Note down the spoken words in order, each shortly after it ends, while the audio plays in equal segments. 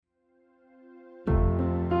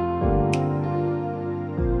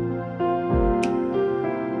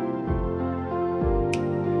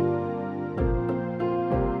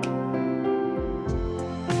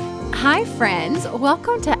Hi, friends.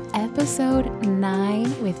 Welcome to episode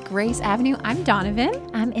 9 with Grace Avenue. I'm Donovan.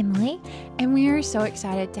 I'm Emily. And we are so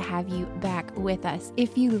excited to have you back with us.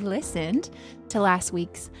 If you listened to last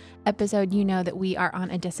week's episode, you know that we are on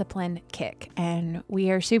a discipline kick. And we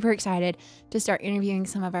are super excited to start interviewing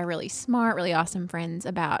some of our really smart, really awesome friends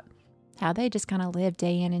about how they just kind of live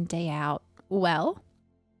day in and day out well.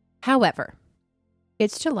 However,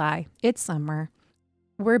 it's July. It's summer.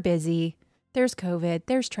 We're busy. There's COVID,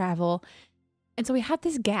 there's travel. And so we had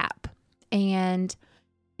this gap. And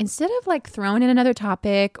instead of like throwing in another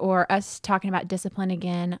topic or us talking about discipline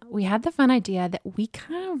again, we had the fun idea that we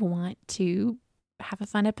kind of want to have a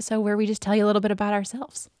fun episode where we just tell you a little bit about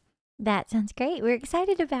ourselves. That sounds great. We're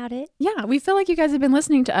excited about it. Yeah, we feel like you guys have been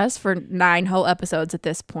listening to us for 9 whole episodes at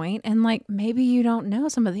this point, and like maybe you don't know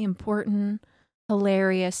some of the important,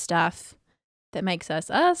 hilarious stuff that makes us,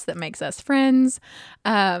 that makes us friends.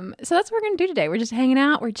 So that's what we're going to do today. We're just hanging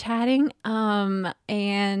out, we're chatting,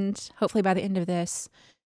 and hopefully by the end of this,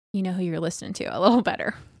 you know who you're listening to a little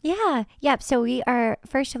better. Yeah. Yep. So we are,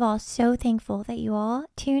 first of all, so thankful that you all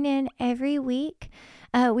tune in every week.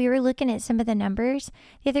 We were looking at some of the numbers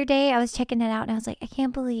the other day. I was checking it out and I was like, I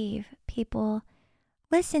can't believe people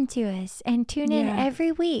listen to us and tune in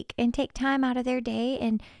every week and take time out of their day,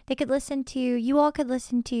 and they could listen to, you all could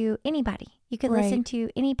listen to anybody. You could listen to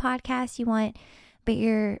any podcast you want, but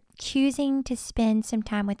you're choosing to spend some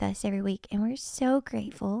time with us every week. And we're so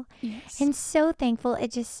grateful and so thankful.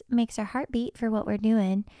 It just makes our heart beat for what we're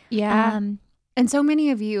doing. Yeah. And so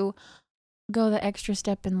many of you go the extra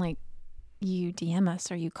step and like you DM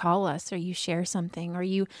us or you call us or you share something or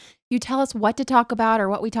you tell us what to talk about or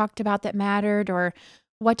what we talked about that mattered or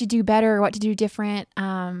what to do better or what to do different.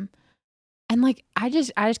 And like, I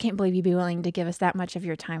just can't believe you'd be willing to give us that much of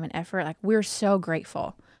your time and effort. Like, we're so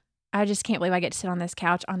grateful. I just can't believe I get to sit on this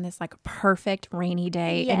couch on this like perfect rainy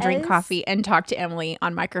day and drink coffee and talk to Emily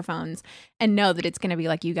on microphones and know that it's going to be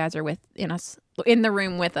like you guys are in the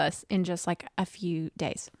room with us in just like a few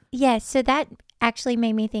days. Yes. So that actually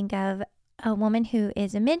made me think of a woman who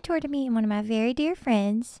is a mentor to me and one of my very dear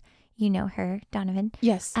friends. You know her, Donovan.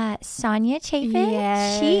 Yes. Sonia Chafin.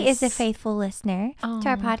 Yes. She is a faithful listener to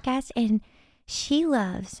our podcast, and she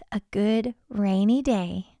loves a good rainy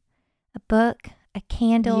day, a book, a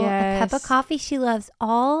candle, a cup of coffee. She loves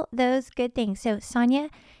all those good things. So, Sonia,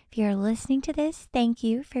 if you're listening to this, thank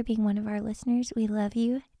you for being one of our listeners. We love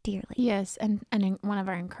you dearly. Yes, and one of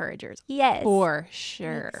our encouragers. Yes. For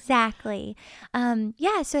sure. Exactly.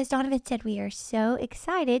 So as Donovan said, we are so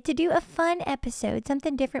excited to do a fun episode,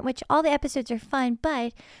 something different, which all the episodes are fun,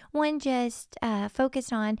 but one just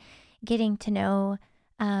focused on getting to know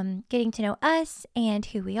us and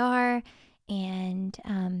who we are,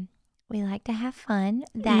 and we like to have fun.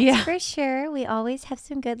 That's for sure. We always have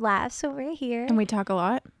some good laughs over here. And we talk a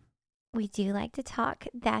lot. We do like to talk.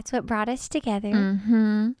 That's what brought us together.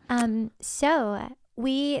 Mm-hmm. So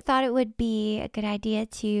we thought it would be a good idea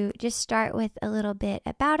to just start with a little bit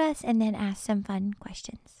about us and then ask some fun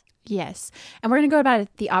questions. Yes. And we're going to go about it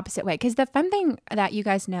the opposite way, because the fun thing that you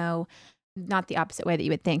guys know, not the opposite way that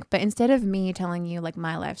you would think, but instead of me telling you like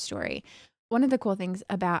my life story, one of the cool things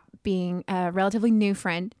about being a relatively new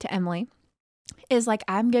friend to Emily is like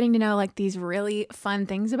I'm getting to know like these really fun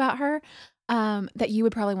things about her that you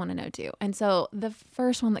would probably want to know too. And so the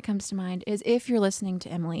first one that comes to mind is if you're listening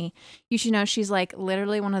to Emily, you should know she's like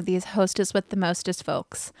literally one of these hostess with the mostest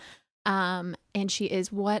folks. And she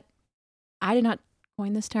is what, I did not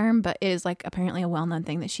coin this term, but it is like apparently a well-known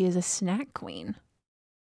thing that she is a snack queen.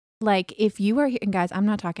 Like if you are, and guys, I'm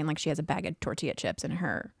not talking like she has a bag of tortilla chips in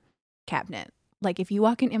her cabinet. Like if you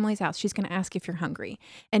walk in Emily's house, she's going to ask if you're hungry.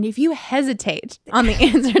 And if you hesitate on the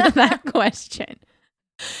answer to that question,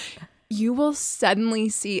 you will suddenly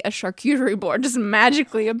see a charcuterie board just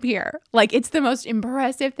magically appear. Like it's the most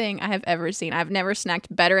impressive thing I have ever seen. I've never snacked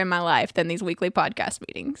better in my life than these weekly podcast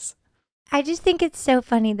meetings. I just think it's so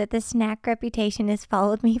funny that the snack reputation has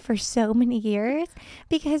followed me for so many years,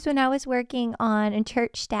 because when I was working on a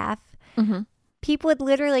church staff, people would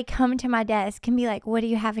literally come to my desk and be like, what do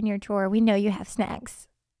you have in your drawer? We know you have snacks.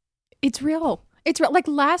 It's real. It's real. Like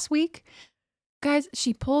last week, guys,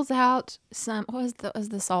 she pulls out some, what was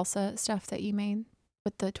the salsa stuff that you made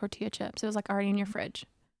with the tortilla chips? It was like already in your fridge.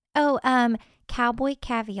 Oh, cowboy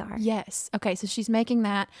caviar. Yes. Okay, so she's making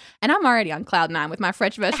that, and I'm already on cloud 9 with my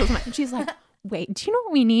fresh vegetables. And she's like, wait, do you know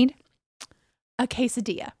what we need? A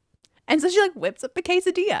quesadilla. And so she like whips up a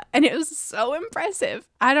quesadilla, and it was so impressive.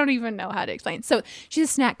 I don't even know how to explain. So she's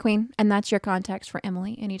a snack queen, and that's your context for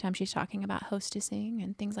Emily. Anytime she's talking about hostessing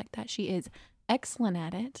and things like that, she is excellent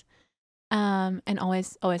at it. And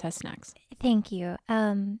always has snacks. Thank you.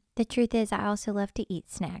 The truth is, I also love to eat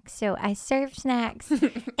snacks. So I serve snacks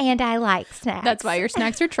and I like snacks. That's why your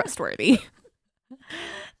snacks are trustworthy.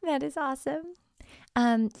 That is awesome.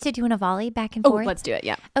 So do you want to volley back and Oh, forth? let's do it.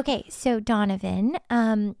 Yeah. Okay. So Donovan,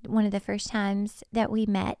 one of the first times that we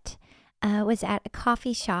met was at a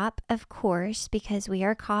coffee shop, of course, because we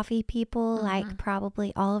are coffee people, like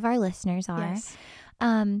probably all of our listeners are. Yes.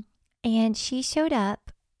 And she showed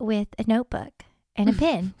up with a notebook and a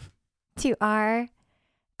pen to our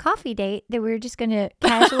coffee date that we were just going to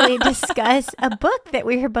casually discuss a book that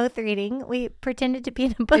we were both reading. We pretended to be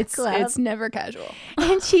in a book club. It's never casual.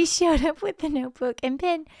 And she showed up with the notebook and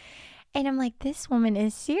pen. And I'm like, this woman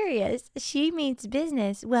is serious. She means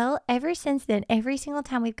business. Well, ever since then, every single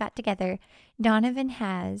time we've got together, Donovan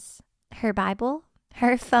has her Bible,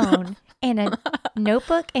 her phone, and a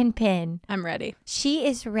notebook and pen. I'm ready. She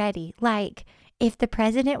is ready. Like, if the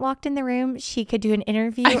president walked in the room, she could do an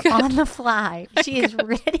interview on the fly. She is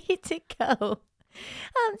ready to go.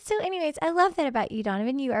 So anyways, I love that about you,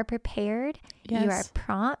 Donovan. You are prepared. Yes. You are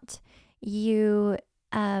prompt. You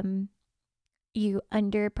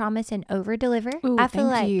under promise and over deliver. Ooh, I feel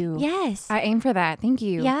thank like you. yes. I aim for that. Thank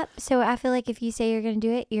you. Yep. So I feel like if you say you're going to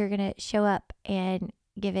do it, you're going to show up and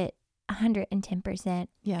give it 110%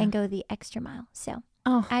 Yeah. and go the extra mile. So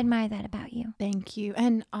Oh, I admire that about you. thank you.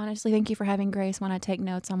 And honestly, thank you for having grace when I take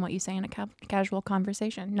notes on what you say in a casual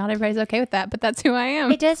conversation. Not everybody's okay with that, but that's who I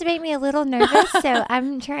am. It does make me a little nervous, so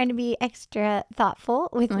I'm trying to be extra thoughtful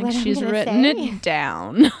with Like what I'm she's going to written say. it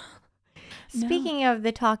down. Speaking of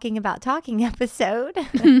the talking about talking episode,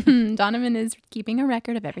 Donovan is keeping a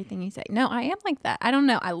record of everything you say. No, I am like that. I don't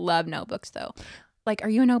know. I love notebooks though. Like, are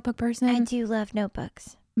you a notebook person? I do love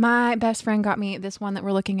notebooks. My best friend got me this one that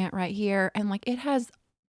we're looking at right here. And like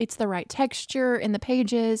it's the right texture in the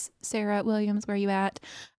pages. Sarah Williams, where you at?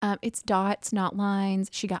 It's dots, not lines.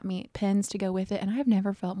 She got me pens to go with it. And I've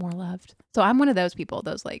never felt more loved. So I'm one of those people,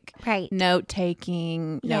 those like Right.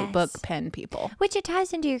 note-taking, notebook, Yes. pen people. Which it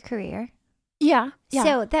ties into your career. Yeah.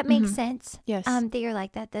 So that makes Mhm. sense. Yes. That you're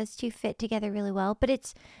like that. Those two fit together really well. But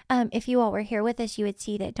it's, if you all were here with us, you would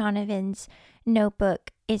see that Donovan's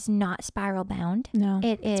notebook is not spiral bound. No,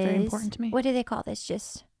 It is it's very important to me. What do they call this?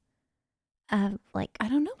 Just, like, I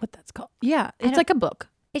don't know what that's called. Yeah. I It's don't- like a book.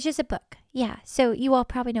 it's just a book. Yeah. So you all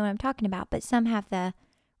probably know what I'm talking about, but some have the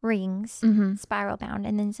rings Mm-hmm. spiral bound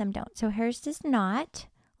and then some don't. So hers does not.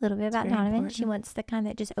 A little bit about very Donovan. important. She wants the kind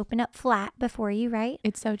that just open up flat before you, right?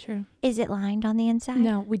 It's so true. Is it lined on the inside?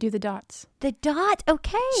 No, we do the dots. The dot.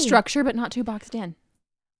 Okay. Structure, but not too boxed in.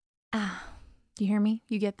 Ah, Do you hear me?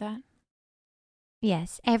 You get that?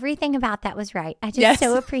 yes. Everything about that was right. I just Yes.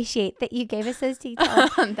 so appreciate that you gave us those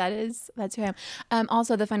details. That's who I am.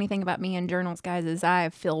 Also, the funny thing about me and journals, guys, is I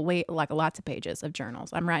fill like lots of pages of journals.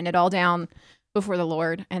 I'm writing it all down before the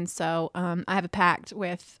Lord, and so I have a pact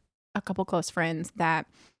with a couple close friends that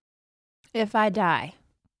if I die,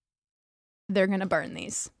 they're gonna burn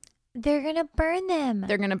these. They're going to burn them.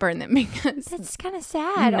 They're gonna burn them because That's kind of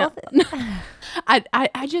sad. No.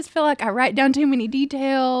 I just feel like I write down too many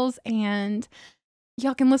details, and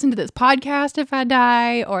y'all can listen to this podcast if I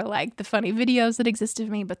die, or like the funny videos that exist of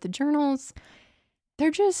me. But the journals, I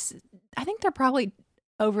think they're probably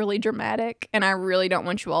overly dramatic, and I really don't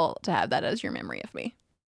want you all to have that as your memory of me.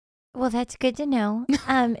 Well, that's good to know.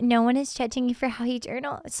 No one is judging you for how you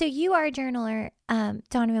journal. So you are a journaler,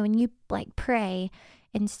 Donovan. When you like pray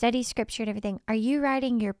and study scripture and everything, are you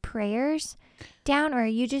writing your prayers down, or are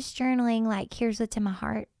you just journaling like, here's what's in my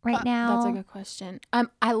heart right now? That's a good question.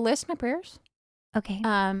 I list my prayers, Okay.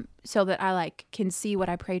 so that I like can see what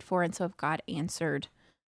I prayed for, and so if God answered,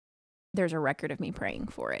 there's a record of me praying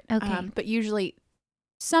for it. Okay. But usually,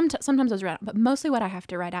 sometimes those write out, but mostly what I have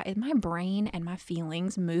to write out is my brain and my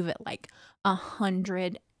feelings move at like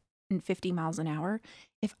 150 miles an hour.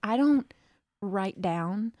 If I don't write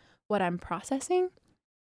down what I'm processing,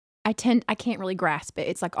 I can't really grasp it.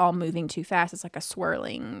 It's like all moving too fast. It's like a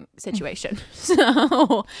swirling situation.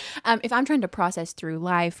 So if I'm trying to process through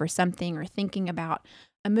life or something, or thinking about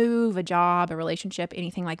a move, a job, a relationship,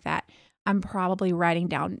 anything like that, I'm probably writing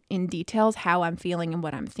down in details how I'm feeling and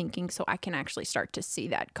what I'm thinking, so I can actually start to see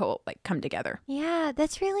that come together. Yeah,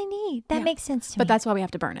 that's really neat. That Yeah. makes sense to me. But that's why we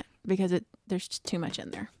have to burn it, because there's just too much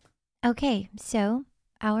in there. Okay, so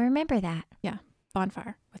I'll remember that.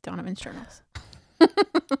 Bonfire with Donovan's journals.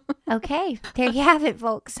 Okay, there you have it,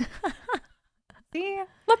 folks. Yeah.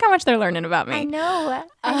 Look how much they're learning about me. I know.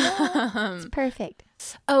 It's perfect.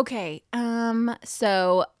 Okay.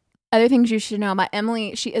 So other things you should know about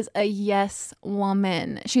Emily, she is a yes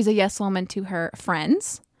woman. She's a yes woman to her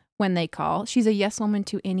friends when they call. She's a yes woman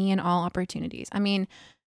to any and all opportunities. I mean,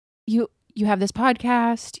 you you have this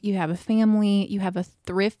podcast, you have a family, you have a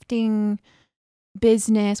thrifting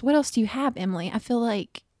business. What else do you have, Emily? I feel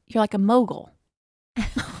like you're like a mogul.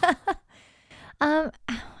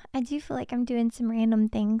 I do feel like I'm doing some random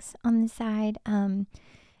things on the side.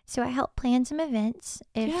 So I help plan some events.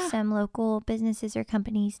 If some local businesses or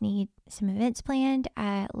companies need some events planned,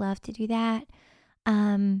 I love to do that.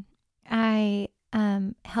 I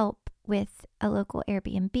help with a local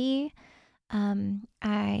Airbnb.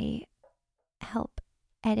 I help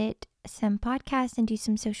edit some podcasts and do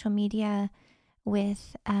some social media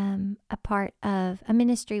with a part of a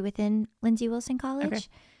ministry within Lindsey Wilson College. Okay.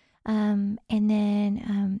 And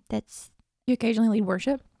then that's... You occasionally lead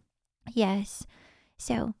worship? Yes.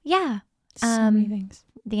 So, yeah. So many things.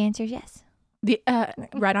 The answer is yes.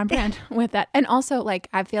 Right on brand with that. And also, like,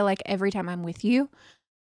 I feel like every time I'm with you,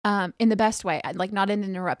 in the best way, like not in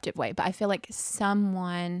an interruptive way, but I feel like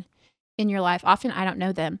someone in your life, often I don't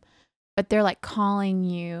know them, but they're like calling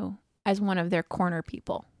you as one of their corner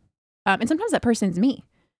people. And sometimes that person's me.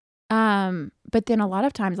 But then a lot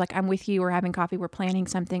of times, like I'm with you, we're having coffee, we're planning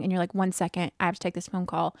something, and you're like, 1 second, I have to take this phone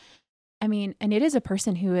call. I mean, and it is a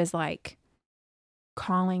person who is like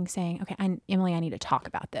calling saying, okay, Emily, I need to talk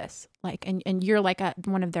about this. Like, and you're like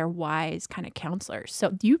one of their wise kind of counselors.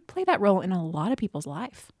 So you play that role in a lot of people's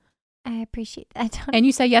life. I appreciate that. And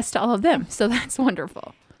you say yes to all of them. So that's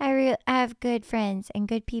wonderful. I have good friends and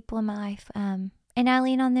good people in my life. And I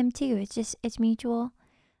lean on them too. It's mutual.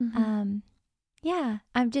 Mm-hmm. Yeah,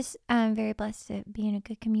 I'm very blessed to be in a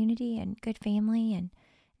good community and good family and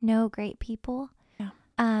know great people.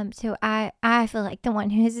 So I feel like the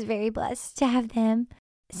one who is very blessed to have them.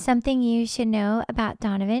 Something you should know about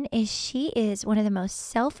Donovan is she is one of the most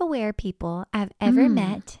self-aware people I've ever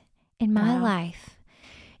met in my life.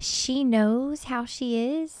 She knows how she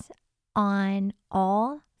is on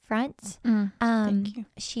all fronts. Thank you.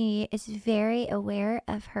 She is very aware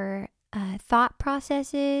of her thought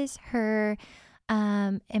processes, her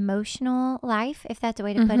emotional life, if that's a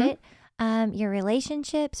way to put it, your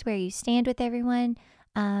relationships, where you stand with everyone.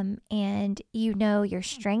 And you know your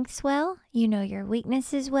strengths well, you know your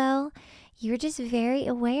weaknesses well. You're just very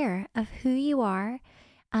aware of who you are.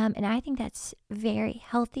 And I think that's very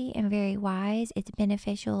healthy and very wise. It's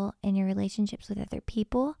beneficial in your relationships with other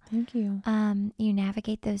people. Thank you. You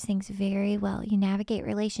navigate those things very well. You navigate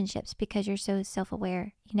relationships because you're so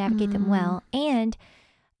self-aware. You navigate them well. And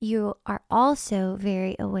you are also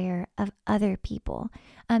very aware of other people.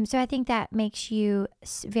 So I think that makes you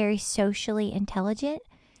very socially intelligent.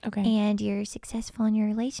 Okay. And you're successful in your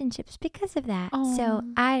relationships because of that. So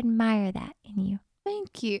I admire that in you.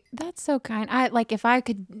 Thank you. That's so kind. If I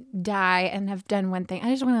could die and have done one thing, I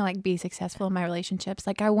just want to like be successful in my relationships.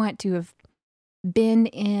 Like I want to have been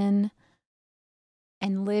in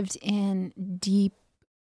and lived in deep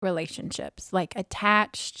relationships, like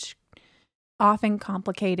attached, often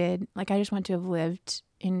complicated. Like I just want to have lived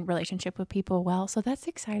in relationship with people well. So that's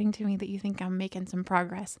exciting to me that you think I'm making some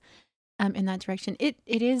progress in that direction. It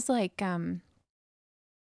is like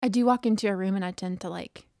I do walk into a room and I tend to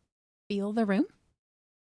like feel the room.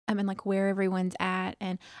 And like where everyone's at.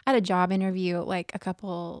 And I had a job interview like a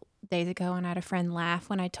couple days ago, and I had a friend laugh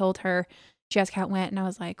when I told her. She asked how it went, and I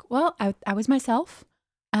was like, well, I was myself.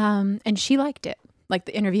 And she liked it, like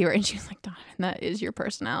the interviewer. And she was like, Donovan, that is your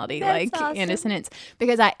personality. That's like awesome. In a sentence,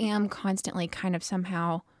 because I am constantly kind of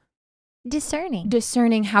somehow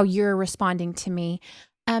discerning how you're responding to me.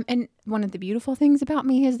 And one of the beautiful things about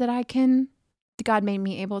me is that God made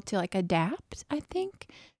me able to like adapt, I think,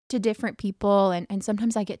 to different people. And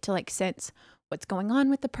sometimes I get to like sense what's going on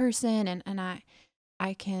with the person, and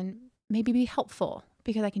I can maybe be helpful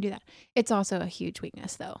because I can do that. It's also a huge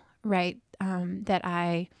weakness though, right? That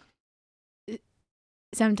I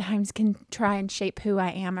sometimes can try and shape who I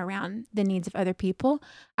am around the needs of other people.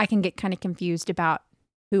 I can get kind of confused about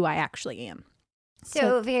who I actually am.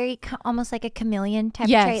 So very almost like a chameleon type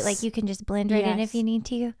Yes. trait. Like you can just blend right in if you need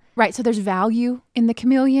to. Right. So there's value in the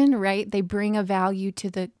chameleon, right? They bring a value to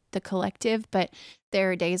the collective, but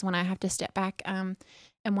there are days when I have to step back. And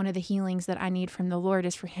one of the healings that I need from the Lord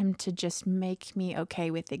is for him to just make me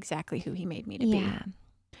okay with exactly who he made me to be.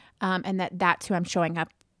 And that's who I'm showing up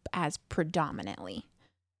as predominantly.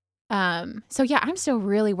 So yeah, I'm still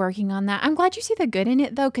really working on that. I'm glad you see the good in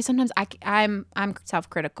it though, because sometimes I'm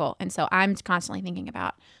self-critical, and so I'm constantly thinking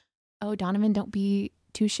about, oh, Donovan, don't be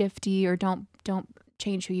too shifty, or don't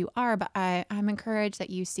change who you are. But I'm encouraged that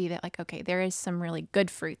you see that, like, okay, there is some really good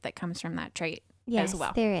fruit that comes from that trait as well.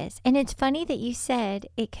 Yes, there is. And it's funny that you said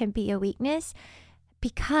it can be a weakness,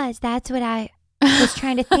 because that's what I was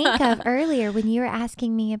trying to think of earlier when you were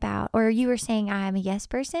asking me about, or you were saying I'm a yes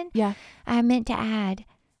person. Yeah. I meant to add,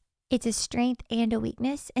 it's a strength and a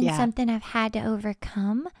weakness, and Yeah. something I've had to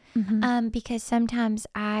overcome. Because sometimes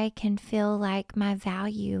I can feel like my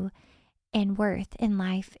value and worth in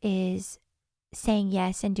life is saying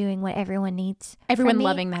yes and doing what everyone needs. Everyone from me.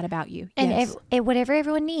 loving that about you. And Yes. whatever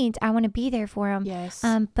everyone needs, I want to be there for them. Yes.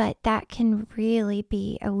 But that can really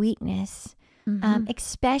be a weakness,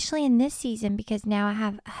 especially in this season, because now I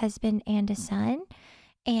have a husband and a son.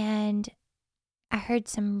 And I heard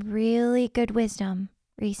some really good wisdom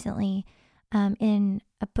recently in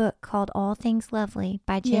a book called All Things Lovely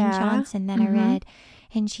by Jen Yeah. Johnson that I read.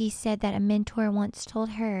 And she said that a mentor once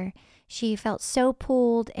told her she felt so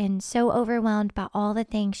pulled and so overwhelmed by all the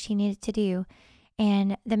things she needed to do.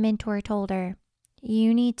 And the mentor told her,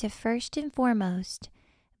 you need to first and foremost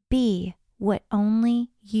be what only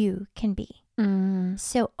you can be.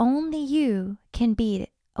 So only you can be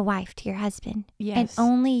a wife to your husband. Yes. And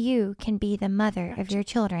only you can be the mother of your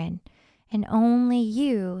children. And only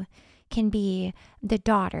you can be the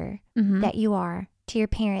daughter that you are to your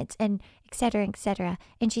parents, and et cetera, et cetera.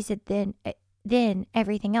 And she said, then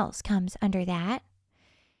everything else comes under that.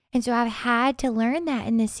 And so I've had to learn that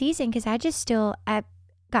in this season, because I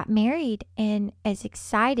got married, and as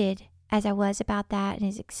excited as I was about that, and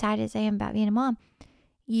as excited as I am about being a mom,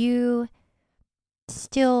 you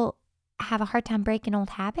still have a hard time breaking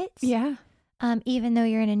old habits. Yeah. Even though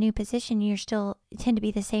you're in a new position, you still tend to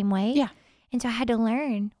be the same way. Yeah. And so I had to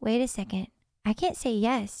learn, wait a second, I can't say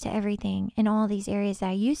yes to everything in all these areas that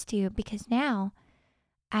I used to, because now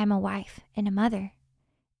I'm a wife and a mother.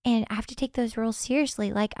 And I have to take those roles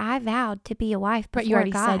seriously. Like, I vowed to be a wife before But you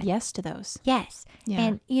already God. said yes to those. Yes. Yeah.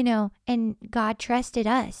 And, and God trusted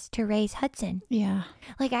us to raise Hudson. Yeah.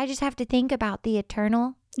 Like, I just have to think about the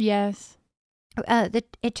eternal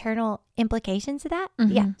implications of that.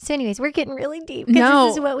 Yeah. So anyways, we're getting really deep, because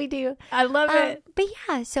this is what we do. I love it. But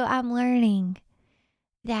yeah, so I'm learning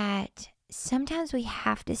that sometimes we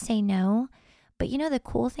have to say no. But the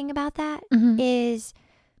cool thing about that is,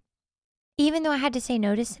 even though I had to say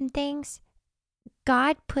no to some things,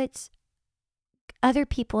 God puts other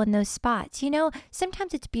people in those spots.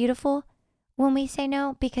 Sometimes it's beautiful when we say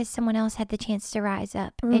no, because someone else had the chance to rise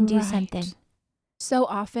up and do something. So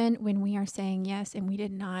often when we are saying yes and we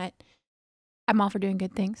did not, I'm all for doing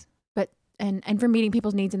good things, but and for meeting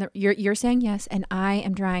people's needs, and you're saying yes, and I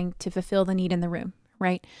am trying to fulfill the need in the room,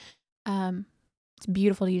 right? It's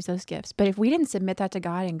beautiful to use those gifts, but if we didn't submit that to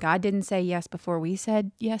God, and God didn't say yes before we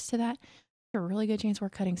said yes to that, there's a really good chance we're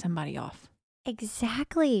cutting somebody off.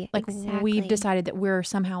 Exactly. Like, we've decided that we're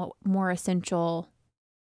somehow more essential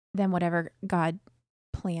than whatever God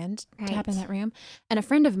planned to happen in that room. And a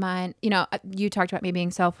friend of mine, you talked about me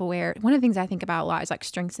being self-aware. One of the things I think about a lot is like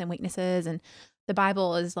strengths and weaknesses, and the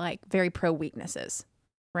Bible is like very pro weaknesses,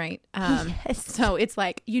 right? Yes. So it's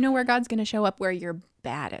like, where God's going to show up where you're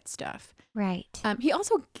bad at stuff. Right. He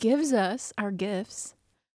also gives us our gifts.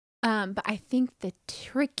 But I think the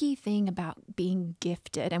tricky thing about being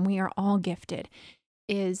gifted, and we are all gifted,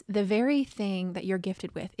 is the very thing that you're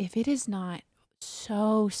gifted with, if it is not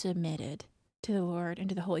so submitted to the Lord and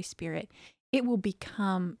to the Holy Spirit, it will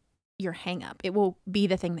become your hang up. It will be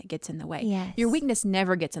the thing that gets in the way. Yes. Your weakness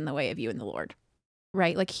never gets in the way of you and the Lord,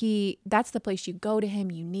 right? Like, that's the place you go to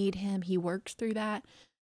him. You need him. He works through that.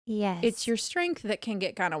 Yes. It's your strength that can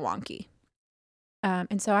get kind of wonky.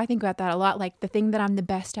 And so I think about that a lot. Like, the thing that I'm the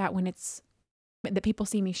best at, that people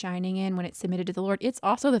see me shining in, when it's submitted to the Lord, it's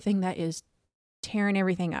also the thing that is tearing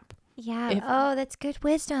everything up. Yeah. That's good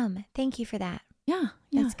wisdom. Thank you for that. Yeah.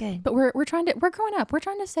 That's good. But we're growing up. We're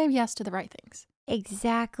trying to say yes to the right things.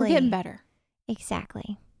 Exactly. We're getting better.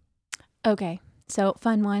 Exactly. Okay. So,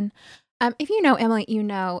 fun one. If you know Emily, you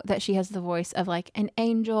know that she has the voice of like an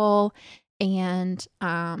angel, and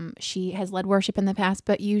she has led worship in the past,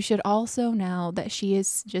 but you should also know that she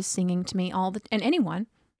is just singing to me and anyone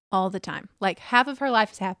all the time. Like, half of her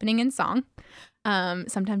life is happening in song.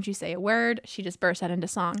 Sometimes you say a word, she just bursts out into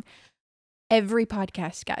song. Every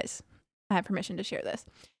podcast, guys, I have permission to share this.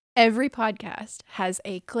 Every podcast has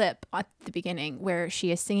a clip at the beginning where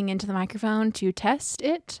she is singing into the microphone to test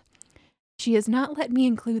it. She has not let me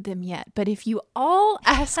include them yet, but if you all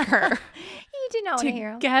ask her You do not want to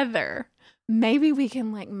hear them. together, maybe we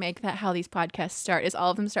can like make that how these podcasts start, is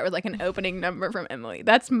all of them start with like an opening number from Emily.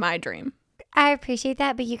 That's my dream. I appreciate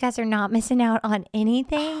that, but you guys are not missing out on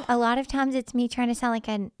anything. A lot of times it's me trying to sound like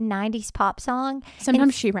a 90s pop song.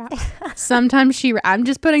 Sometimes she raps. I'm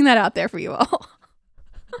just putting that out there for you all.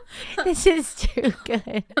 This is too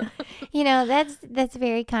good. That's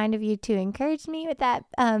very kind of you to encourage me with that,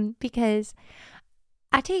 because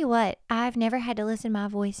I tell you what, I've never had to listen to my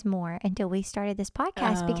voice more until we started this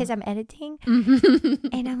podcast, because I'm editing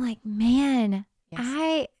and I'm like, man, Yes.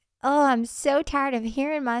 I Oh, I'm so tired of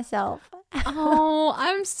hearing myself. Oh,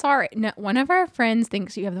 I'm sorry. No, one of our friends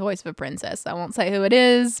thinks you have the voice of a princess. I won't say who it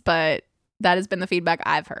is, but that has been the feedback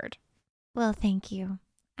I've heard. Well, thank you.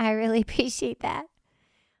 I really appreciate that.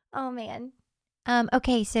 Oh, man.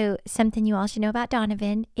 Okay, so something you all should know about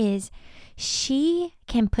Donovan is she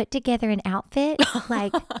can put together an outfit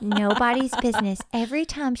like nobody's business. Every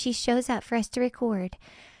time she shows up for us to record,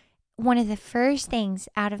 one of the first things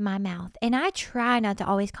out of my mouth, and I try not to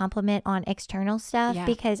always compliment on external stuff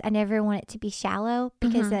because I never want it to be shallow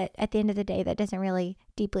because at the end of the day, that doesn't really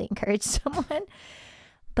deeply encourage someone.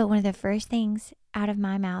 But one of the first things out of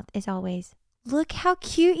my mouth is always, look how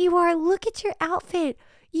cute you are. Look at your outfit.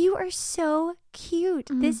 You are so cute.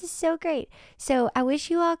 This is so great. So I wish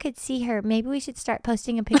you all could see her. Maybe we should start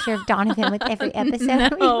posting a picture of Donovan with every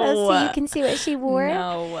episode we post so you can see what she wore.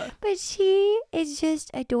 No. But she is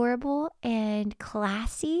just adorable and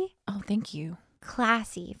classy. Oh, thank you.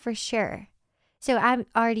 Classy, for sure. So I've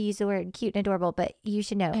already used the word cute and adorable, but you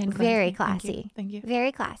should know, And very classy. classy. Thank you.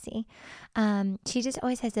 Very classy. She just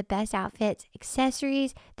always has the best outfits,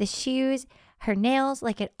 accessories, the shoes, her nails,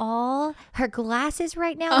 like it all, her glasses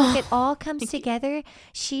right now, like it all comes together.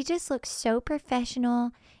 She just looks so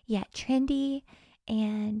professional, yet trendy.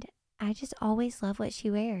 And I just always love what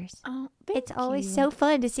she wears. Oh, It's always so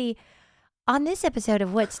fun to see on this episode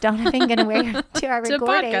of What's Donovan going to wear to our to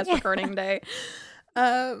recording. podcast recording day.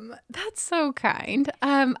 That's so kind.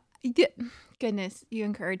 Goodness, you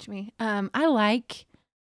encourage me. I like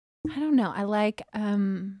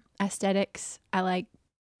aesthetics. I like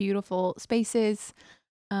beautiful spaces.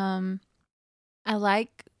 I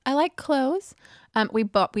like clothes. We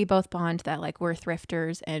both bond that like we're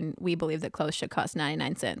thrifters and we believe that clothes should cost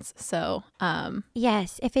 99 cents. So,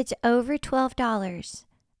 Yes, if it's over $12,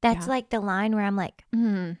 that's like the line where I'm like,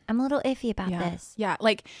 I'm a little iffy about this. Yeah,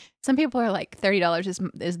 like some people are like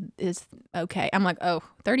 $30 is okay. I'm like, oh,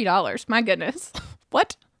 $30, my goodness,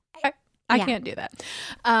 what? I can't do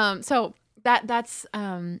that. So that's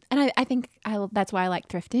and I think that's why I like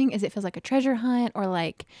thrifting is it feels like a treasure hunt or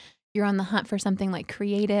like you're on the hunt for something like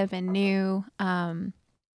creative and new. But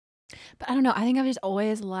I don't know. I think I've just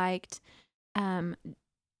always liked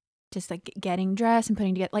just like getting dressed and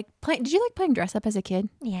putting together like did you like playing dress up as a kid?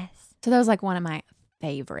 Yes. So that was like one of my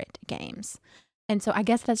favorite games. And so I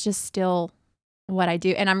guess that's just still what I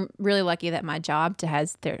do. And I'm really lucky that my job I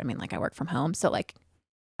work from home. So like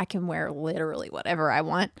I can wear literally whatever I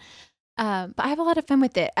want. But I have a lot of fun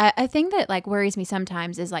with it. I think that like worries me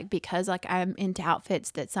sometimes is like because like I'm into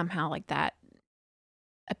outfits that somehow like that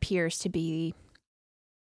appears to be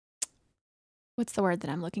what's the word that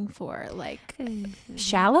I'm looking for? Like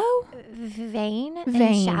shallow? Vain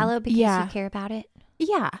and shallow because you care about it.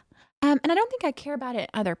 Yeah. And I don't think I care about it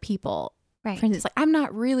in other people. Right. For instance, like I'm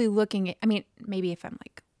not really looking at, I mean, maybe if I'm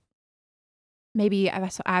like, maybe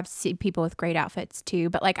I've seen people with great outfits too,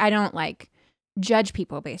 but like I don't like judge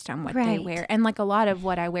people based on what they wear. And like a lot of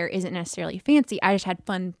what I wear isn't necessarily fancy. I just had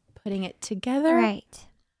fun putting it together. Right.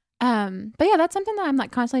 But yeah, that's something that I'm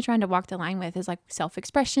like constantly trying to walk the line with is like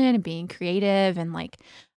self-expression and being creative and like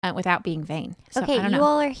without being vain. So, okay, you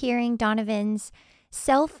all are hearing Donovan's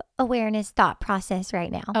self-awareness thought process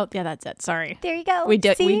right now. Oh, yeah, that's it. Sorry. There you go. We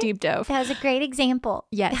deep dove. That was a great example.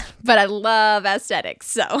 Yes, but I love aesthetics.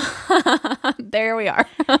 So there we are.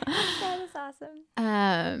 That is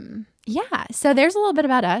awesome. Yeah, so there's a little bit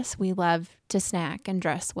about us. We love to snack and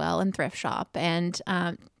dress well and thrift shop and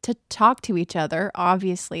to talk to each other.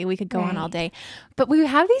 Obviously, we could go on all day, but we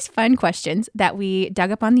have these fun questions that we dug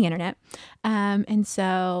up on the internet. And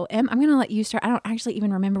so, Em, I'm going to let you start. I don't actually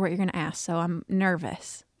even remember what you're going to ask, so I'm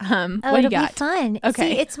nervous. What do you got? It'll be fun.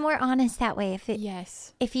 Okay. See, it's more honest that way.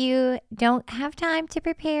 If you don't have time to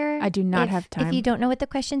prepare. I do not have time. If you don't know what the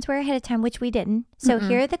questions were ahead of time, which we didn't. So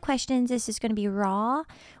here are the questions. This is going to be raw,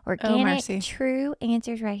 organic, true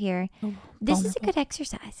answers right here. Oh, this is a good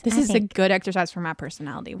exercise. This is a good exercise for my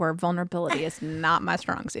personality where vulnerability is not my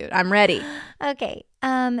strong suit. I'm ready. Okay.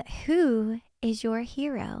 Who is your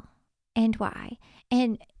hero and why?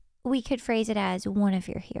 And we could phrase it as one of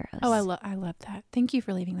your heroes. Oh, I love that. Thank you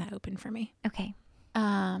for leaving that open for me. Okay.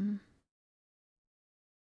 The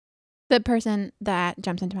person that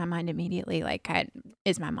jumps into my mind immediately,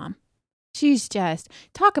 is my mom. She's just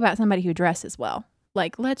talk about somebody who dresses well.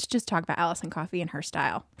 Like, let's just talk about Allison Coffey and her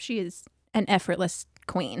style. She is an effortless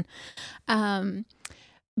queen.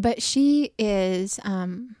 But she is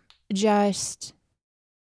just.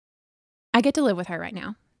 I get to live with her right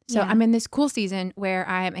now. So I'm in this cool season where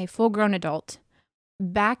I am a full-grown adult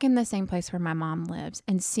back in the same place where my mom lives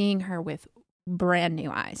and seeing her with brand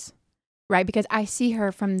new eyes, right? Because I see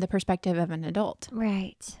her from the perspective of an adult.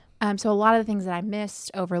 Right. So a lot of the things that I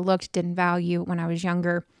missed, overlooked, didn't value when I was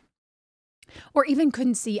younger, or even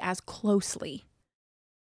couldn't see as closely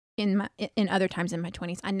in other times in my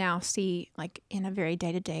 20s, I now see like in a very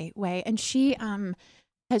day-to-day way. And she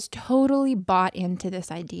has totally bought into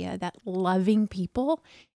this idea that loving people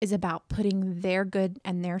is about putting their good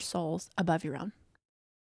and their souls above your own.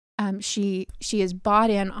 She is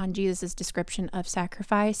bought in on Jesus's description of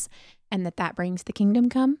sacrifice and that brings the kingdom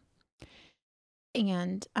come.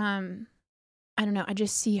 And I don't know, I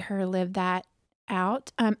just see her live that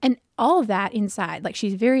out. And all of that inside, like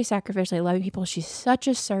she's very sacrificially loving people. She's such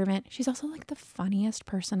a servant. She's also like the funniest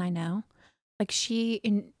person I know. Like she's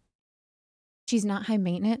not high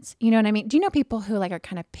maintenance. You know what I mean? Do you know people who like are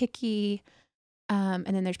kind of picky? And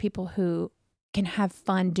then there's people who can have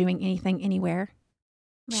fun doing anything, anywhere.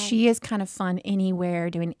 Right. She is kind of fun anywhere,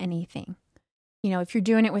 doing anything. You know, if you're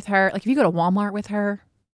doing it with her, like if you go to Walmart with her,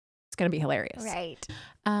 it's going to be hilarious. Right.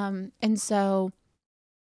 And so,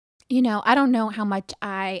 you know, I don't know how much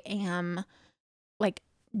I am like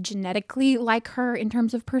genetically like her in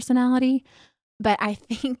terms of personality, but I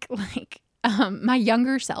think like my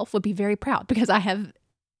younger self would be very proud because I have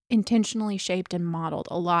intentionally shaped and modeled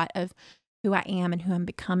a lot of who I am and who I'm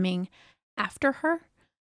becoming after her.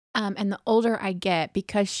 And the older I get,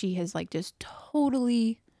 because she has like just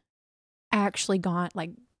totally actually gone,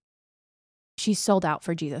 like she's sold out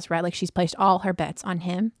for Jesus, right? Like she's placed all her bets on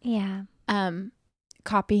him. Yeah.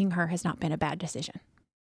 Copying her has not been a bad decision.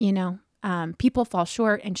 You know, people fall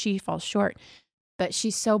short and she falls short, but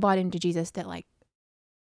she's so bought into Jesus that like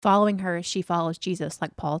following her as she follows Jesus,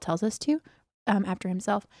 like Paul tells us to, after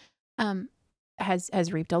himself,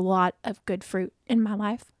 has reaped a lot of good fruit in my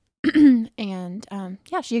life. And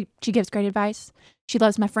yeah, she gives great advice. She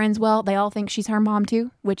loves my friends well. They all think she's her mom too,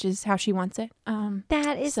 which is how she wants it.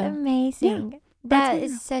 That is amazing. Yeah, that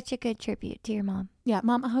is such a good tribute to your mom. Yeah,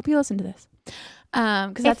 Mom, I hope you listen to this.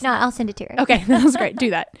 If not, I'll send it to her. Okay, that was great. Do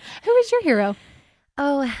that. Who is your hero?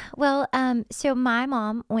 Oh, well, so my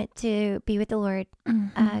mom went to be with the Lord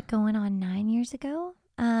going on 9 years ago.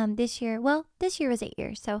 This year was 8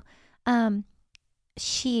 years. So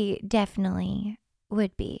she definitely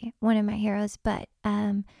would be one of my heroes. But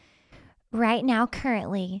right now,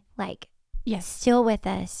 currently, like, still with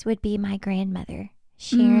us would be my grandmother,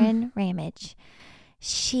 Sharon Ramage.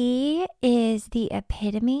 She is the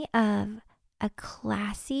epitome of a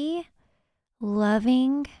classy,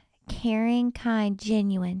 loving, caring, kind,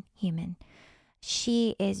 genuine human.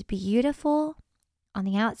 She is beautiful on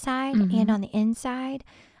the outside and on the inside.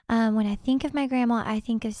 When I think of my grandma, I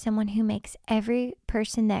think of someone who makes every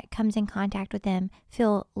person that comes in contact with them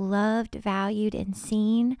feel loved, valued, and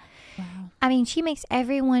seen. Wow. I mean, she makes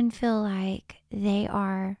everyone feel like they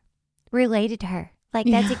are related to her. Like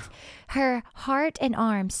that's her heart and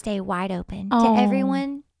arms stay wide open to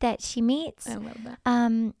everyone that she meets. I love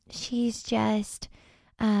that. She's just,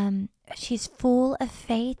 she's full of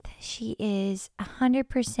faith. She is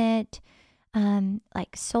 100%,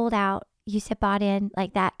 like sold out. You said bought in,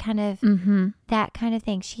 like that kind of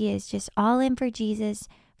thing. She is just all in for Jesus,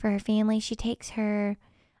 for her family. She takes her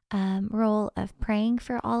role of praying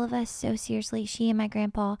for all of us so seriously. She and my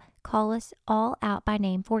grandpa call us all out by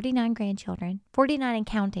name. 49 grandchildren, 49 and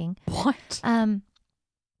counting. What?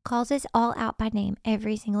 Calls us all out by name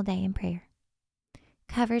every single day in prayer.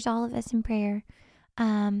 Covers all of us in prayer.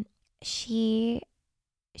 She's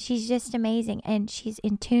just amazing, and she's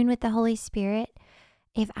in tune with the Holy Spirit.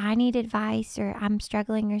 If I need advice or I'm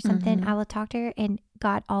struggling or something, I will talk to her, and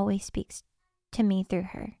God always speaks to me through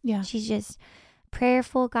her. Yeah. She's just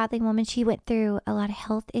prayerful, godly woman. She went through a lot of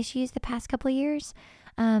health issues the past couple of years.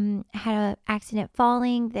 Had an accident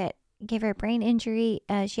falling that gave her a brain injury.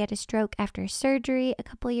 She had a stroke after surgery a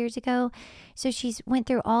couple of years ago. So she's went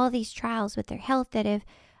through all of these trials with her health that have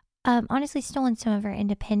honestly stolen some of her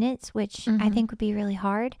independence, which I think would be really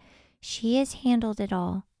hard. She has handled it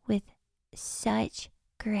all with such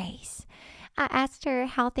grace. I asked her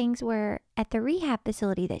how things were at the rehab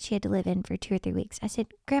facility that she had to live in for 2 or 3 weeks. I said,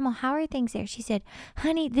 Grandma, how are things there? She said,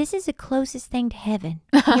 honey, this is the closest thing to heaven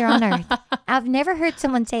here on earth. I've never heard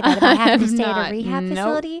someone say that about having to stay at a rehab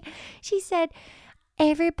facility. She said,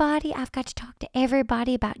 I've got to talk to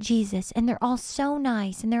everybody about Jesus, and they're all so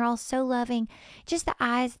nice and they're all so loving. Just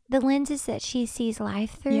the lenses that she sees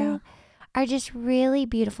life through are just really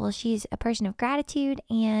beautiful. She's a person of gratitude,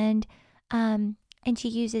 and she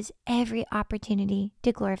uses every opportunity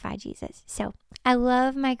to glorify Jesus. So I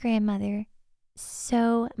love my grandmother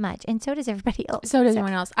so much, and so does everybody else. So does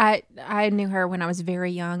everyone else. I knew her when I was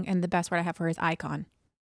very young, and the best word I have for her is icon.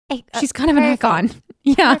 She's kind of an icon.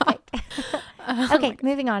 Yeah. Okay,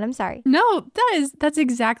 moving on. I'm sorry. No, that's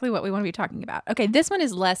exactly what we want to be talking about. Okay, this one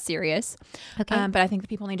is less serious, Okay. but I think the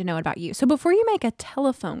people need to know about you. So before you make a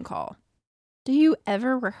telephone call, do you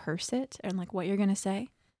ever rehearse it and like what you're going to say?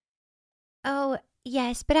 Oh,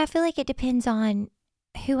 yes, but I feel like it depends on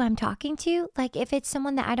who I'm talking to. Like if it's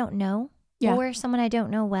someone that I don't know Yeah. or someone I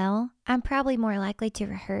don't know well, I'm probably more likely to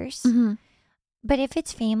rehearse. Mm-hmm. But if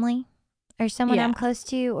it's family or someone Yeah. I'm close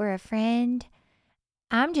to or a friend,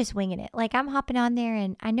 I'm just winging it. Like I'm hopping on there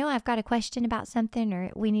and I know I've got a question about something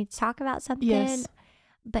or we need to talk about something. Yes.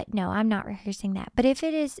 But no, I'm not rehearsing that. But if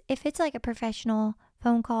it's like a professional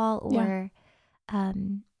phone call or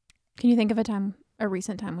Can you think of a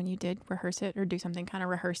recent time when you did rehearse it or do something kind of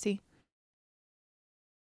rehearsey?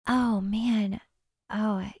 oh man.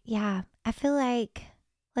 Oh, yeah. I feel like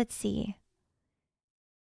let's see.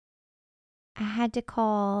 I had to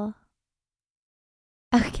call.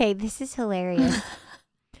 Okay, this is hilarious.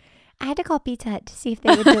 I had to call Pizza Hut to see if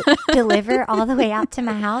they would deliver all the way out to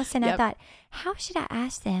my house. And I Yep. thought, how should I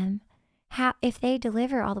ask them if they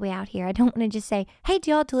deliver all the way out here? I don't want to just say, hey,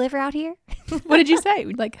 do y'all deliver out here? What did you say?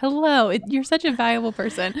 Like, hello, you're such a valuable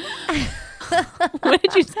person. What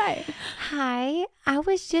did you say? Hi, I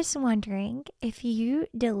was just wondering if you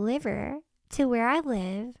deliver to where I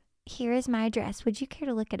live. Here is my address. Would you care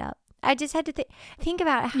to look it up? I just had to think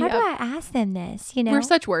about how do I ask them this? You know, We're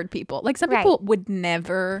such word people. Like some Right. people would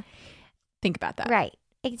never think about that. right?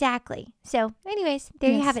 Exactly. So, anyways,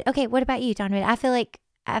 there you have it. Okay, what about you, Donovan? I feel like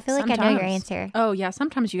I know your Sometimes. answer. Oh yeah,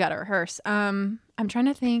 sometimes you got to rehearse. I'm trying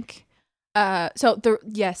to think. So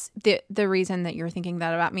the reason that you're thinking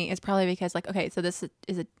that about me is probably because like, okay, so this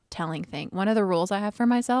is a telling thing. One of the rules I have for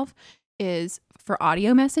myself is for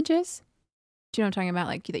audio messages. Do you know what I'm talking about?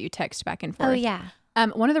 Like that you text back and forth. Oh yeah.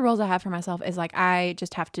 One of the rules I have for myself is like I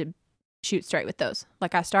just have to shoot straight with those.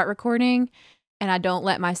 Like I start recording and I don't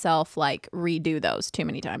let myself like redo those too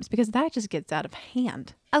many times because that just gets out of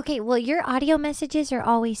hand. Okay, well, your audio messages are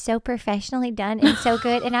always so professionally done and so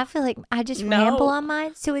good, and I feel like I just No. ramble on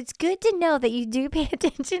mine. So it's good to know that you do pay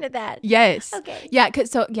attention to that. Yes. Okay. Yeah.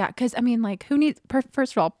 Cause I mean, like, who needs?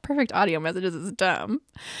 First of all, perfect audio messages is dumb,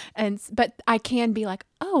 but I can be like,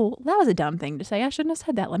 oh, that was a dumb thing to say. I shouldn't have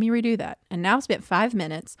said that. Let me redo that. And now I've spent 5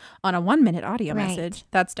 minutes on a 1 minute audio Right. message.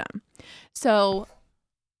 That's dumb. So,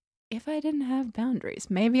 if I didn't have boundaries,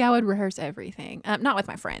 maybe I would rehearse everything. Not with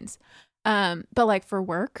my friends, but like for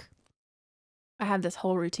work, I have this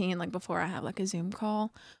whole routine. Like before I have like a Zoom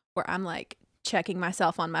call, where I'm like checking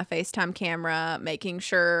myself on my FaceTime camera, making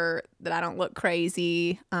sure that I don't look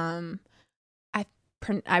crazy.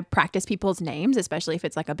 I practice people's names, especially if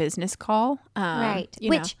it's like a business call. Right. you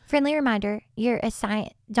Which, know. friendly reminder,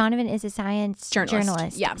 Donovan is a science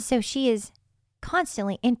Journalist. Yeah. So she is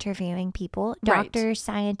constantly interviewing people, Right. doctors,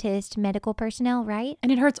 scientists, medical personnel, right?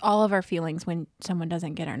 And it hurts all of our feelings when someone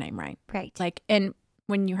doesn't get our name right. Right. Like, and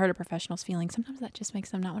when you hurt a professional's feelings, sometimes that just makes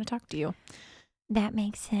them not want to talk to you. That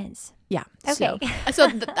makes sense. Yeah. Okay. So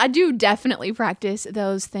I do definitely practice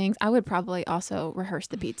those things. I would probably also rehearse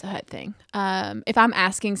the Pizza Hut thing. If I'm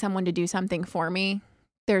asking someone to do something for me,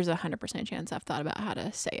 there's 100% chance I've thought about how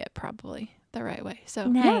to say it probably the right way. So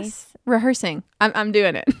Nice. yes, rehearsing. I'm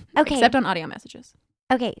doing it. Okay. Except on audio messages.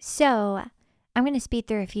 Okay, so I'm going to speed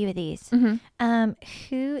through a few of these. Mm-hmm.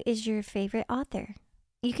 Who is your favorite author?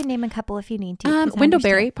 You can name a couple if you need to. 'cause I Wendell understand.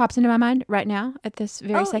 Berry pops into my mind right now at this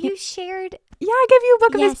very second. You shared. Yeah, I gave you a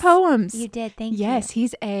book of his Yes, poems. You did. Thank you. Yes,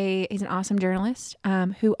 he's an awesome journalist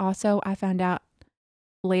who also I found out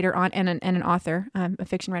later on and an author, a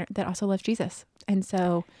fiction writer that also loves Jesus. And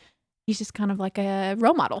so he's just kind of like a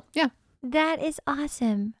role model. Yeah. That is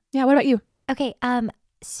awesome. Yeah. What about you? Okay,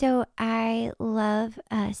 so I love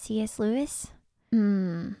C.S. Lewis.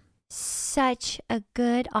 Such a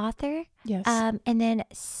good author. Yes. And then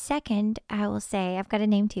second, I will say, I've got a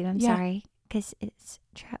name too. I'm Yeah. sorry, because it's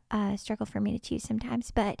a struggle for me to choose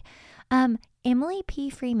sometimes. But Emily P.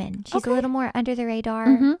 Freeman. She's Okay. a little more under the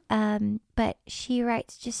radar. Mhm. But she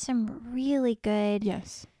writes just some really good,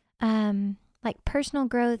 Yes. like personal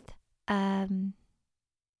growth.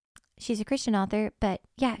 She's a Christian author, but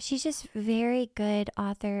yeah, she's just very good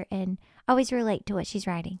author, and I always relate to what she's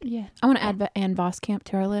writing. Yeah. I want to add Ann Voskamp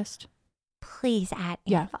to our list. Please add.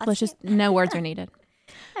 Yeah. Anne Let's just, Foster. no words are needed.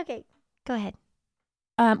 Okay, go ahead.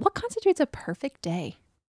 What constitutes a perfect day?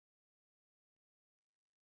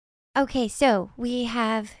 Okay, so we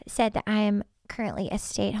have said that I am currently a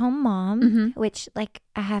stay-at-home mom, Mhm. which like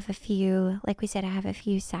I have a few, like we said, I have a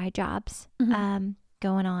few side jobs Mhm.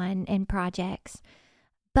 going on and projects.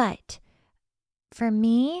 But for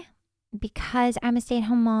me, because I'm a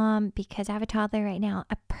stay-at-home mom, because I have a toddler right now,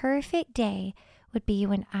 a perfect day would be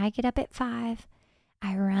when I get up at 5,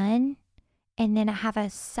 I run, And then I have a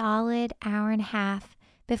solid hour and a half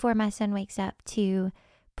before my son wakes up to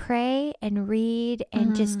pray and read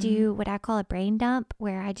and just do what I call a brain dump,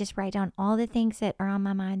 where I just write down all the things that are on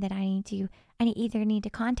my mind that I either need to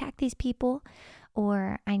contact these people,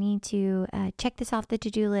 or I need to check this off the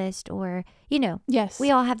to-do list, or, Yes.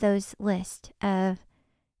 we all have those lists of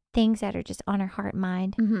things that are just on our heart and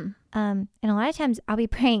mind. And a lot of times I'll be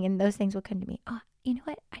praying and those things will come to me. Oh, you know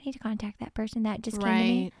what? I need to contact that person that just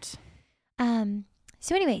came to me.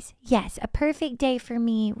 So anyways, yes, a perfect day for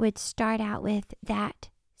me would start out with that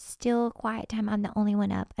still quiet time. I'm the only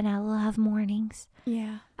one up, and I love mornings.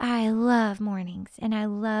 Yeah. I love mornings, and I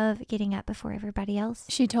love getting up before everybody else.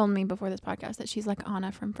 She told me before this podcast that she's like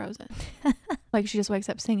Anna from Frozen. Like she just wakes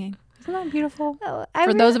up singing. Isn't that beautiful? Oh,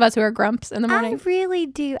 For those of us who are grumps in the morning. I really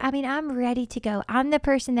do. I mean, I'm ready to go. I'm the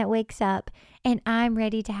person that wakes up and I'm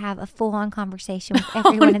ready to have a full-on conversation with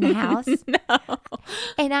everyone in the house. No.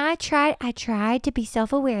 And I tried to be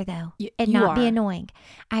self-aware though, and not be annoying.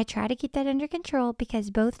 I try to keep that under control because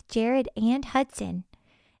both Jared and Hudson,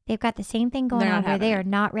 they've got the same thing going on where they are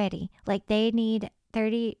not ready. Like they need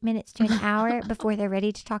 30 minutes to an hour before they're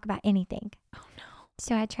ready to talk about anything. Oh no.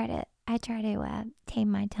 So I try to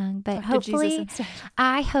tame my tongue, but hopefully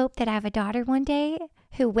I hope that I have a daughter one day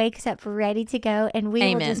who wakes up ready to go, and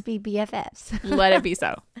we will just be BFFs. Let it be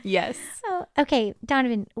so. Yes. Oh, okay,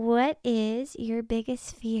 Donovan, what is your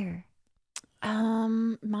biggest fear?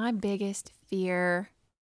 My biggest fear,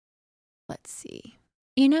 let's see.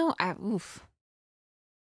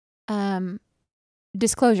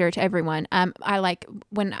 Disclosure to everyone. I like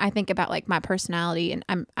when I think about like my personality, and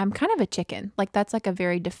I'm kind of a chicken. Like that's like a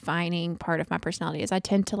very defining part of my personality is I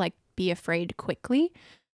tend to like be afraid quickly.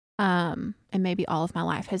 And maybe all of my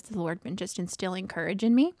life has the Lord been just instilling courage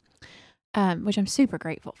in me, which I'm super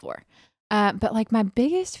grateful for. But like my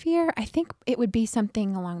biggest fear, I think it would be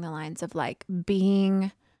something along the lines of like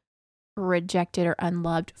being rejected or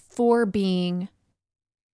unloved for being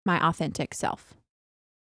my authentic self.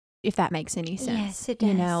 If that makes any sense. Yes, it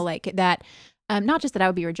does. Like that, not just that I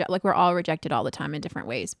would be rejected, like we're all rejected all the time in different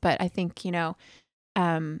ways. But I think,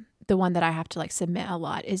 the one that I have to like submit a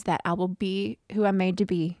lot is that I will be who I'm made to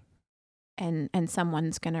be, and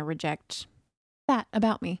someone's going to reject that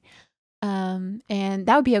about me. And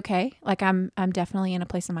that would be okay. Like I'm definitely in a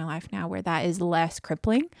place in my life now where that is less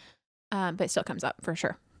crippling, but it still comes up for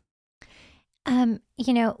sure.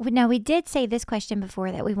 Now we did say this question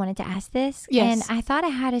before that we wanted to ask this. Yes. And I thought I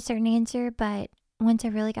had a certain answer, but once I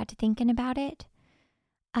really got to thinking about it,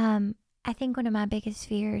 I think one of my biggest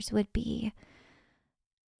fears would be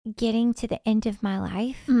getting to the end of my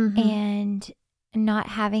life and not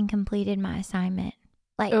having completed my assignment.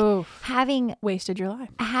 Like having wasted your life.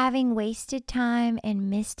 Having wasted time and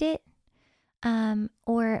missed it.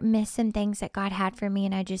 Or missed some things that God had for me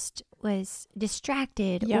and I just was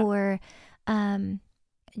distracted or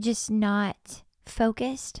just not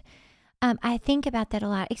focused. I think about that a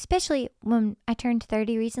lot, especially when I turned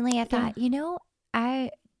 30 recently. I thought,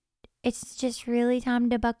 it's just really time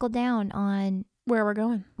to buckle down on where we're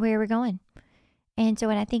going. And so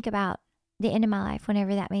when I think about the end of my life,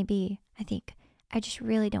 whenever that may be, I think I just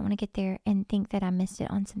really don't want to get there and think that I missed it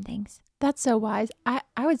on some things. That's so wise. I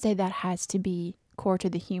would say that has to be core to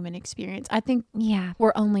the human experience. I think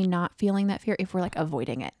we're only not feeling that fear if we're like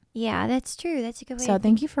avoiding it. Yeah, that's true. That's a good way. So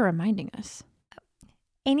thank you for reminding us.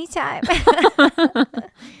 Anytime.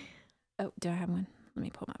 Oh, do I have one? Let me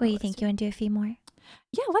pull my. What do you think? You want to do a few more?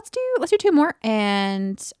 Yeah, let's do 2 more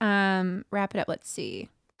and wrap it up. Let's see.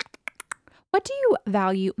 What do you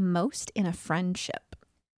value most in a friendship?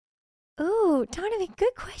 Ooh, Donovan,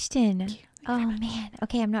 good question. Oh man.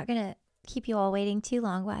 Okay, I'm not gonna keep you all waiting too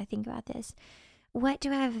long while I think about this. What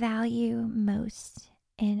do I value most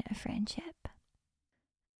in a friendship?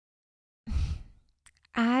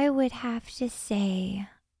 I would have to say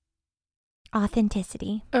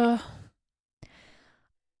authenticity.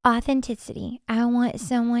 Authenticity. I want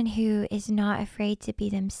someone who is not afraid to be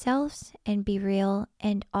themselves and be real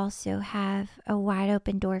and also have a wide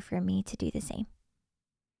open door for me to do the same.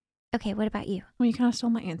 Okay, what about you? Well, you kind of stole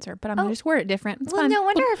my answer, but I'm going to just word it different. It's fine. No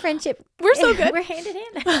wonder our friendship. We're so good. We're hand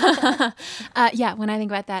in hand. Yeah, when I think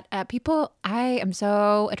about that, I am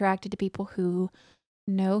so attracted to people who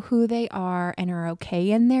know who they are and are okay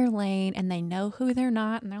in their lane, and they know who they're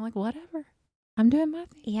not, and they're like, whatever. I'm doing my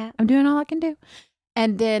thing. Yeah. I'm doing all I can do.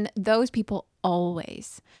 And then those people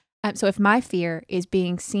always. So if my fear is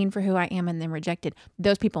being seen for who I am and then rejected,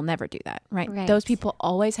 those people never do that, right? Those people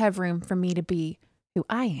always have room for me to be who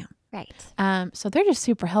I am. Right. So they're just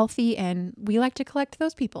super healthy, and we like to collect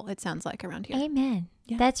those people, it sounds like, around here. Amen.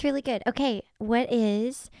 Yeah. That's really good. Okay, what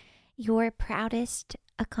is your proudest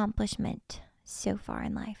accomplishment so far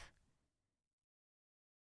in life.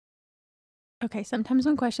 Okay, sometimes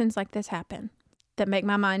when questions like this happen that make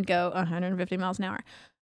my mind go 150 miles an hour,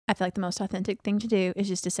 I feel like the most authentic thing to do is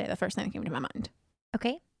just to say the first thing that came to my mind.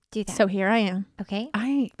 Okay, do that. So here I am. Okay.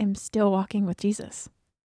 I am still walking with Jesus.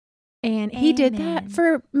 And he did Amen. that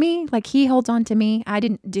for me. Like, he holds on to me. I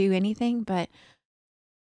didn't do anything, but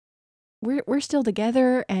we're still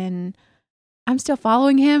together, and I'm still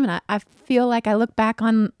following him. And I feel like I look back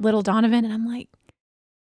on little Donovan and I'm like,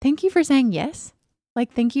 thank you for saying yes.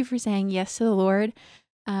 Like, thank you for saying yes to the Lord,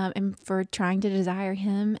 and for trying to desire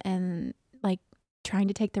him and like trying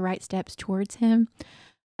to take the right steps towards him.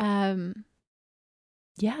 Yeah,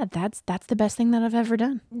 that's the best thing that I've ever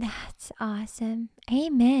done. That's awesome.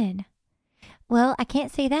 Amen. Well, I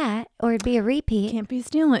can't say that or it'd be a repeat. Can't be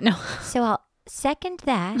stealing. No. So I'll second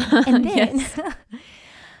that. And then Yes.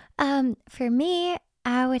 For me,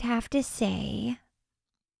 I would have to say,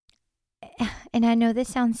 and I know this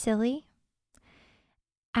sounds silly,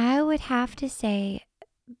 I would have to say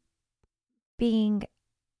being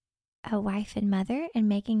a wife and mother and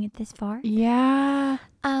making it this far. Yeah.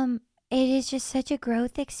 It is just such a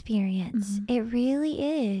growth experience. Mhm. It really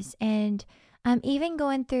is. And even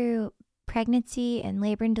going through pregnancy and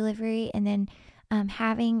labor and delivery, and then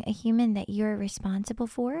having a human that you're responsible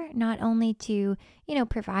for, not only to,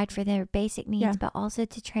 provide for their basic needs, Yeah. but also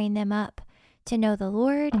to train them up to know the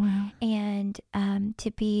Lord Oh, wow. and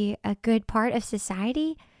to be a good part of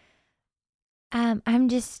society. I'm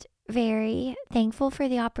just very thankful for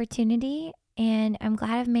the opportunity, and I'm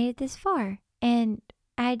glad I've made it this far. And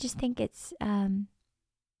I just think it's, I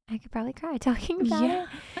could probably cry talking about Yeah. it.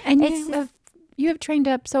 And It's you have trained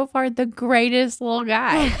up so far the greatest little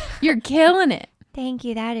guy. You're killing it. Thank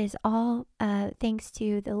you. That is all thanks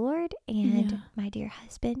to the Lord and Yeah. my dear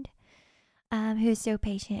husband, who's so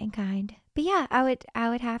patient and kind. But yeah, I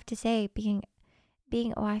would have to say being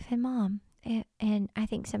a wife and mom. And I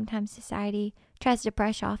think sometimes society tries to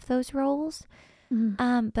brush off those roles.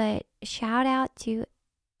 Mhm. But shout out to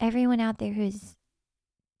everyone out there who's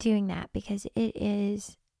doing that, because it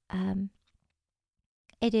is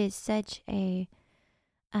such a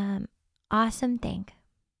awesome thing.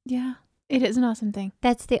 Yeah. It is an awesome thing.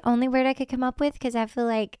 That's the only word I could come up with, because I feel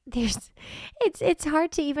like it's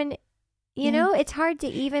hard to even, it's hard to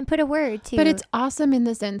even put a word to. But it's awesome in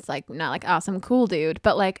the sense, like, not like awesome, cool dude,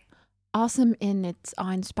 but like awesome in its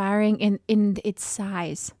awe-inspiring in its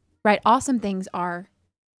size, right? Awesome things are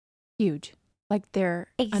huge. Like, they're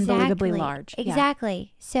unbelievably large. Yeah.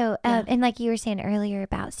 Exactly. So, Yeah. and like you were saying earlier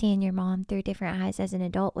about seeing your mom through different eyes as an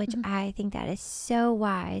adult, which Mhm. I think that is so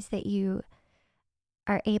wise that you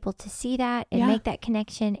are able to see that and Yeah. make that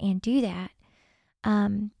connection and do that.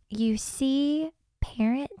 You see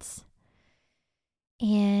parents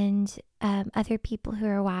and other people who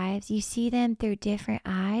are wives, you see them through different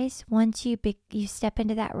eyes once you step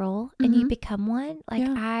into that role and you Mhm. become one. Like,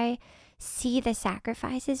 Yeah. I see the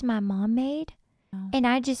sacrifices my mom made, Oh. and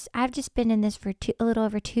I've just been in this for a little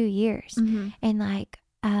over 2 years. Mhm. And like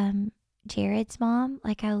Jared's mom,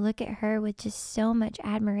 like, I look at her with just so much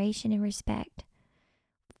admiration and respect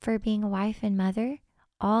for being a wife and mother.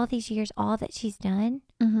 All these years, all that she's done,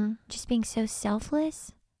 Mhm. just being so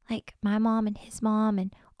selfless. Like my mom and his mom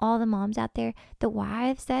and all the moms out there, the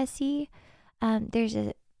wives that I see, there's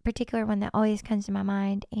a particular one that always comes to my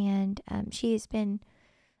mind, and she has been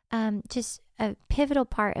just a pivotal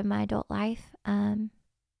part of my adult life.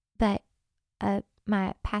 But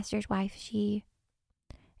my pastor's wife, she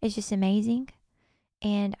is just amazing.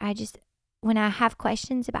 And when I have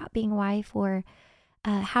questions about being a wife or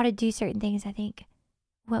how to do certain things, I think,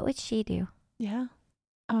 what would she do? Yeah.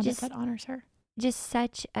 Oh, I bet Just- that honors her. Just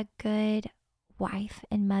such a good wife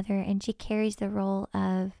and mother. And she carries the role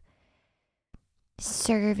of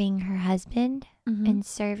serving her husband Mhm. and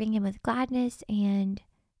serving him with gladness and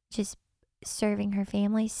just serving her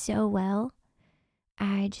family so well.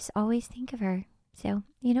 I just always think of her. So,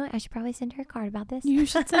 you know what? I should probably send her a card about this. You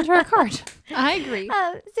should send her a card. I agree.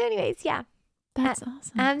 So anyways, yeah. That's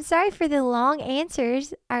awesome. I'm sorry for the long answers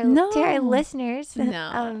to our No. listeners.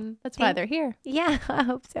 No. That's why they're here. Yeah, I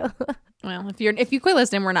hope so. Well, if you quit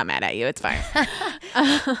listening, we're not mad at you. It's fine.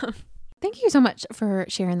 Thank you so much for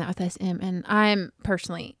sharing that with us, Em. And I'm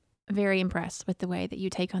personally very impressed with the way that you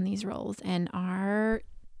take on these roles and are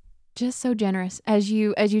just so generous as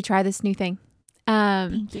you try this new thing.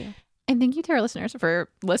 Thank you. And thank you to our listeners for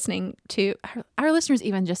listening to our listeners.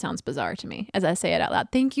 Even just sounds bizarre to me as I say it out loud.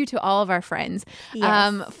 Thank you to all of our friends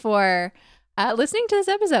Yes. for listening to this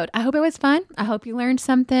episode. I hope it was fun. I hope you learned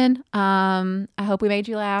something. I hope we made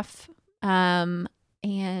you laugh. And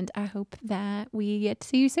I hope that we get to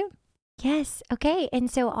see you soon. Yes. Okay. And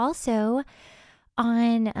so also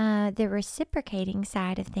on the reciprocating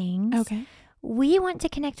side of things, Okay. we want to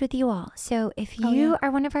connect with you all. So if Oh, you yeah.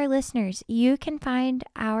 are one of our listeners, you can find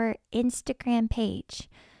our Instagram page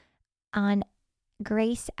on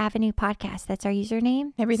Grace Avenue Podcast. That's our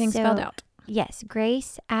username. Everything's spelled out. Yes,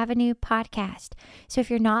 Grace Avenue Podcast. So if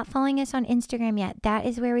you're not following us on Instagram yet, that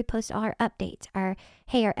is where we post all our updates.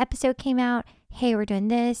 Hey, our episode came out. Hey, we're doing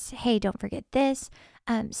this. Hey, don't forget this.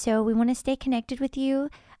 So we want to stay connected with you,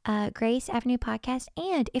 Grace Avenue Podcast.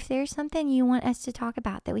 And if there's something you want us to talk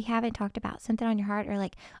about that we haven't talked about, something on your heart, or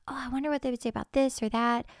like, oh, I wonder what they would say about this or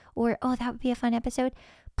that, or oh, that would be a fun episode,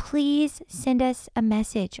 please send us a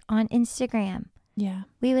message on Instagram. Yeah.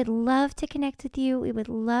 We would love to connect with you. We would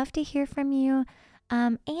love to hear from you.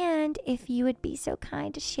 And if you would be so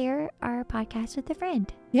kind to share our podcast with a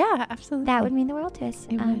friend, Yeah, absolutely. that would mean the world to us.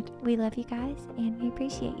 It would. We love you guys and we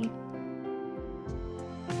appreciate you.